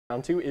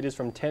Round two, it is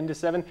from 10 to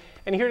 7,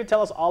 and here to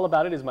tell us all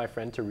about it is my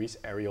friend Therese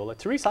Ariola.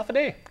 Therese, half a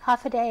day.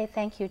 Half a day.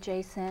 Thank you,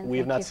 Jason. We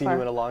have not seen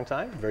you in a long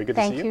time. Very good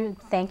to see you.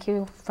 Thank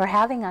you for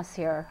having us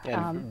here.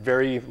 And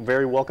very,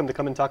 very welcome to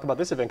come and talk about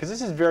this event, because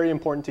this is very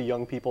important to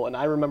young people. And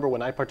I remember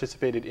when I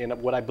participated in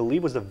what I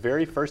believe was the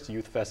very first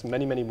Youth Fest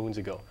many, many moons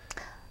ago.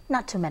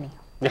 Not too many.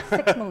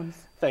 6 moons.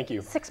 Thank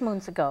you. 6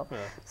 moons ago. Yeah.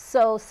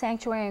 So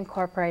Sanctuary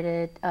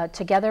Incorporated,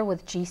 together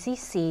with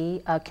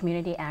GCC,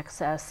 Community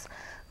Access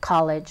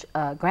College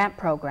grant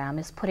program,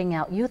 is putting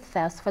out Youth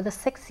Fest for the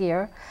 6th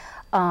year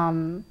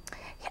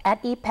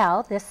at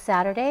Ypao this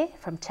Saturday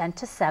from 10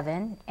 to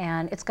 7.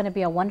 And it's going to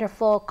be a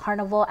wonderful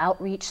carnival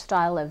outreach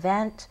style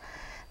event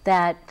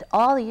that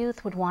all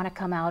youth would want to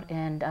come out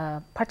and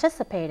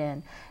participate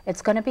in.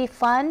 It's going to be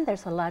fun.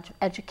 There's a large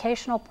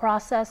educational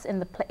process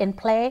in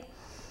play.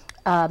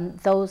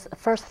 Those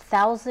first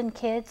 1,000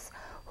 kids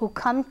who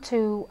come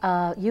to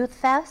Youth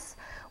Fest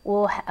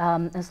will,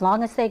 as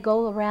long as they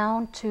go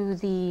around to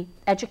the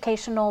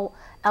educational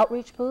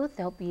outreach booth,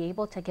 they'll be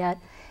able to get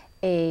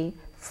a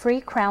free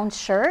Crown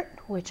shirt,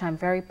 which I'm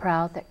very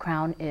proud that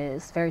Crown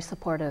is very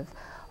supportive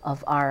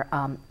of our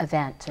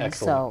event. And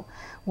so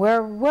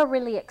we're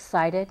really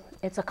excited.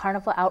 It's a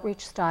carnival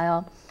outreach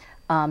style.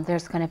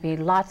 There's going to be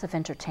lots of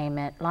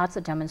entertainment, lots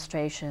of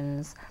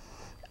demonstrations.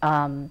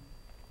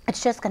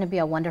 It's just going to be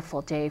a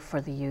wonderful day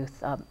for the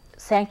youth.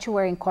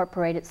 Sanctuary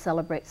Incorporated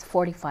celebrates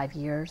 45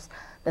 years.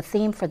 The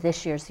theme for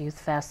this year's Youth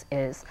Fest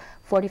is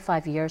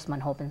 45 years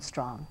Manhoban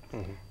Strong.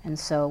 Mm-hmm. And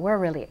so we're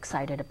really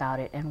excited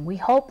about it, and we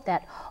hope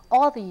that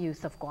all the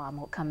youth of Guam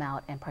will come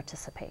out and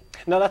participate.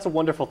 Now that's a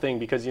wonderful thing,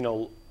 because you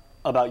know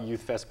about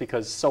Youth Fest,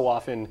 because so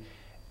often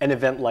an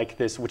event like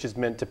this, which is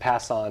meant to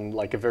pass on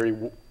like a very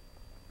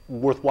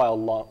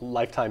worthwhile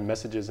lifetime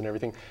messages and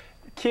everything,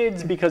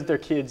 kids, because they're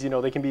kids, you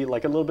know, they can be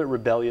like a little bit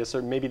rebellious,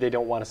 or maybe they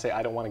don't want to say,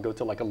 I don't want to go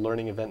to like a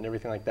learning event and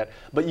everything like that.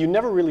 But you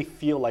never really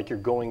feel like you're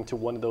going to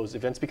one of those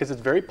events, because it's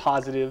very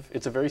positive.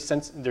 It's a very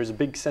there's a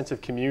big sense of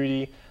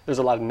community. There's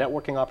a lot of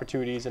networking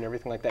opportunities and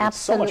everything like that.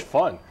 Absolutely. It's so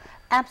much fun.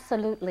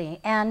 Absolutely.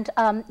 And,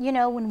 you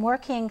know, when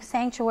working,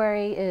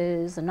 Sanctuary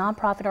is a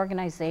nonprofit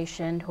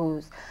organization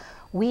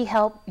we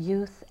help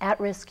youth,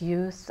 at-risk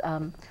youth,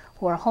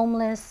 who are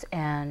homeless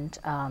and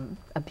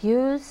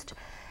abused.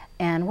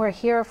 And we're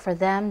here for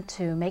them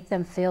to make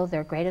them feel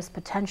their greatest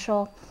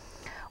potential.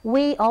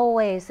 We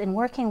always, in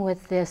working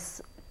with this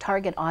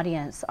target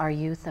audience, our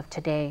youth of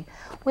today,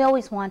 we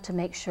always want to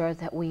make sure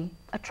that we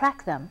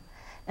attract them.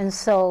 And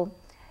so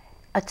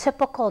a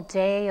typical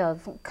day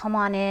of come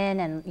on in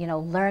and, you know,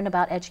 learn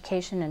about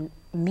education and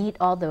meet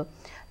all the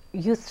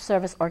youth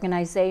service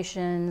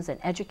organizations and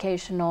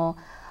educational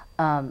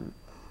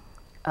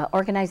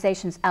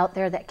organizations out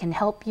there that can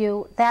help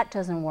you, that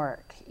doesn't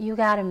work. You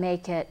got to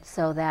make it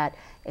so that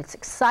it's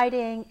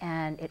exciting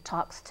and it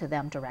talks to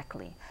them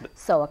directly.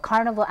 So a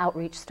carnival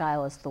outreach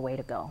style is the way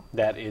to go.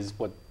 That is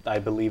what I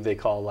believe they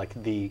call like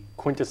the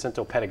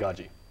quintessential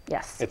pedagogy.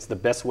 Yes. It's the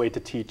best way to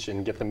teach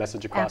and get the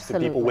message across to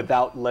people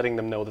without letting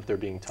them know that they're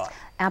being taught.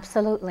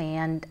 Absolutely.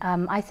 And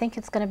I think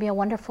it's going to be a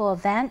wonderful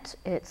event.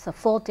 It's a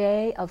full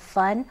day of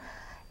fun.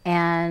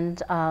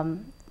 And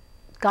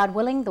God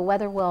willing, the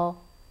weather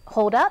will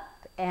hold up.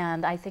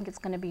 And I think it's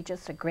going to be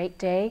just a great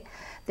day.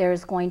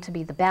 There's going to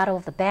be the Battle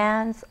of the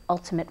Bands,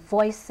 Ultimate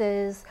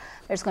Voices.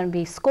 There's going to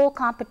be school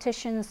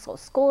competitions, so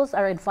schools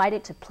are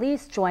invited to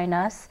please join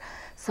us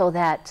so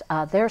that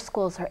their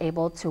schools are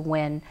able to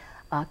win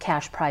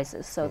cash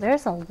prizes. So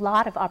there's a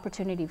lot of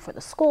opportunity for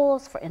the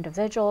schools, for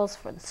individuals,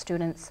 for the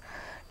students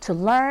to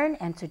learn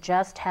and to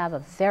just have a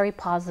very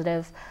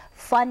positive,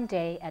 fun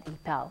day at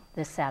Ypao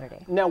this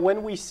Saturday. Now,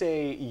 when we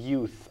say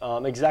youth,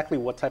 exactly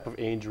what type of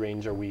age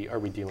range are we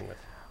dealing with?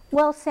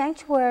 Well,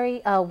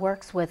 Sanctuary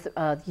works with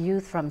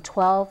youth from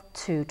 12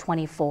 to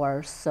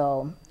 24.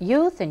 So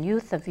youth and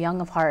youth of young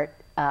of heart,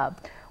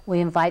 we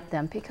invite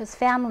them because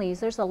families,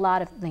 there's a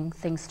lot of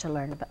things to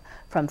learn about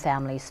from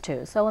families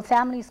too. So when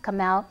families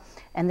come out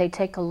and they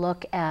take a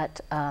look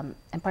at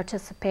and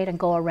participate and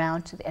go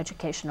around to the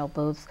educational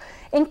booths,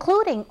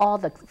 including all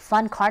the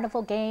fun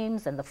carnival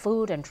games and the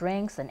food and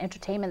drinks and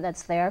entertainment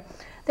that's there,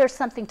 there's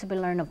something to be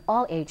learned of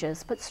all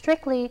ages, but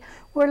strictly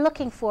we're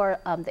looking for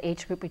the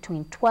age group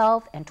between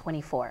 12 and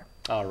 24.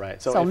 All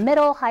right. So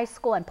middle, high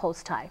school, and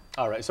post-high.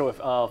 All right. So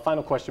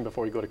final question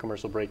before we go to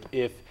commercial break.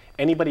 If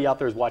anybody out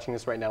there is watching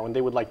this right now and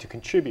they would like to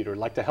contribute or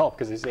like to help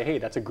because they say, hey,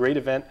 that's a great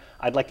event,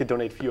 I'd like to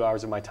donate a few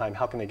hours of my time,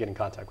 how can they get in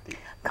contact with you?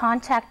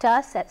 Contact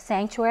us at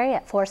Sanctuary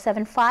at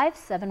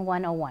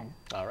 475-7101.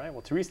 All right.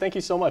 Well, Therese, thank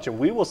you so much, and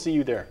we will see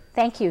you there.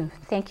 Thank you.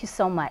 Thank you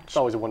so much. It's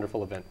always a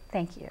wonderful event.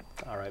 Thank you.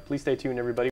 All right. Please stay tuned, everybody.